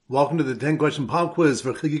Welcome to the 10-question pop quiz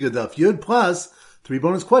for Chagigah Daf Yud, plus 3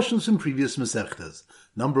 bonus questions from previous Masechtas.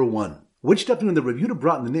 Number 1. Which daf in the review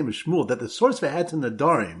brought in the name of Shmuel that the source for Hat and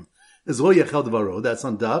Nadarim is Lo Yachel Devaro? That's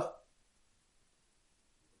on Daf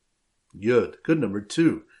Yud. Good. Number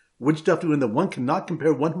 2. Which daf in that one cannot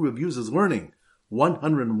compare one who reviews his learning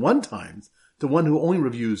 101 times to one who only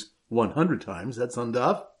reviews 100 times? That's on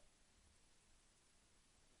Daf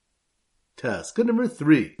Test. Good. Number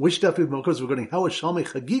 3. Which daf Milkos regarding how a Shalmei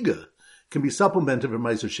Chagigah can be supplemented from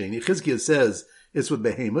Meiser Sheni? Chizkiah says it's with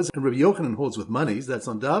behemoths, and Rabbi Yochanan holds with monies. That's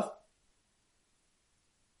on Daf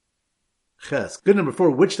Ches. Good. Number 4.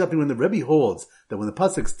 Which daf when the Rebbe holds that when the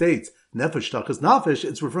pasuk states nefesh tachas nafesh,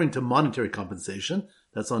 it's referring to monetary compensation?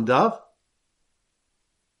 That's on Daf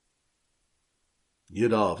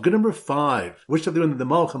Yudov. Good. Number 5. Which daf when the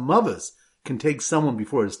Malach HaMavos can take someone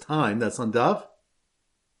before his time? That's on Daf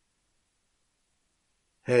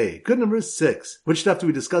Hey. Good. Number 6. Which daf do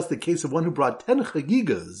we discuss the case of one who brought 10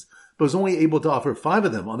 chagigahs, but was only able to offer 5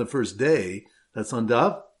 of them on the first day? That's on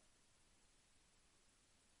Daf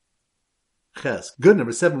Ches. Good.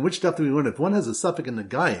 Number 7. Which daf do we learn if one has a suffix in the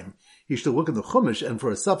Nagayim, he should look in the Chumash, and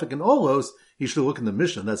for a suffix in Olos, he should look in the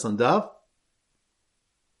Mishnah? That's on Daf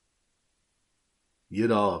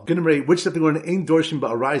Yidal. Good. Number 8. Which daf do we learn Ein Dorshim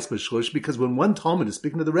Ba'arayis B'shlush, because when one Talmud is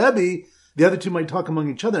speaking to the Rebbe, the other two might talk among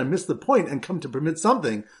each other and miss the point and come to permit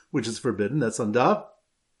something which is forbidden. That's on Daf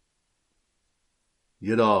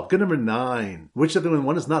Yidal. Good. Number 9. Which daf when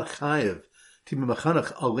one is not chayev to be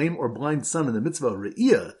machanach a lame or blind son in the mitzvah of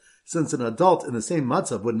re'iyah, since an adult in the same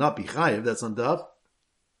matzav would not be chayev? That's on Daf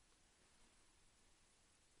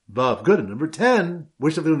Vav. Good. And number 10.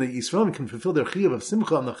 Which daf when the Yisraelim can fulfill their chayev of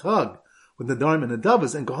simcha on the chag with the darim and the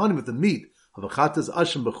davas and kohanim with the meat of a chatas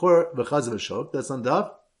ashim bechor v'chazav v'shok? That's on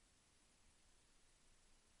Daf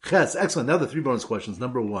Ches. Excellent. Now the 3 bonus questions.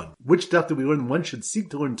 Number 1. Which daf do we learn one should seek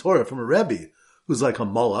to learn Torah from a Rebbe who's like a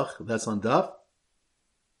malach? That's on Daf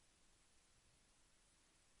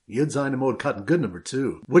Yud Zayin Amod Katan. Good. Number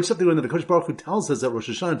 2. Which daf do we learn that the Kodesh Baruch Hu tells us at Rosh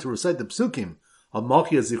Hashanah to recite the psukim of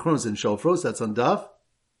Malchiyas, Zichronos, and Shofros? That's on Daf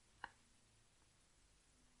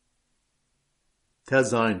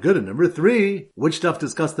Tez Zayin. Good. And number 3. Which daf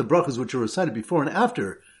discuss the brachas which are recited before and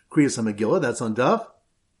after Kriyas HaMegillah? That's on Daf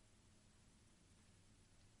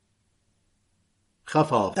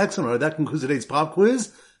Chafal. Excellent. That concludes today's pop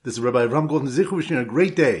quiz. This is Rabbi Ram Golden Zichu wishing you a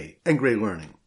great day and great learning.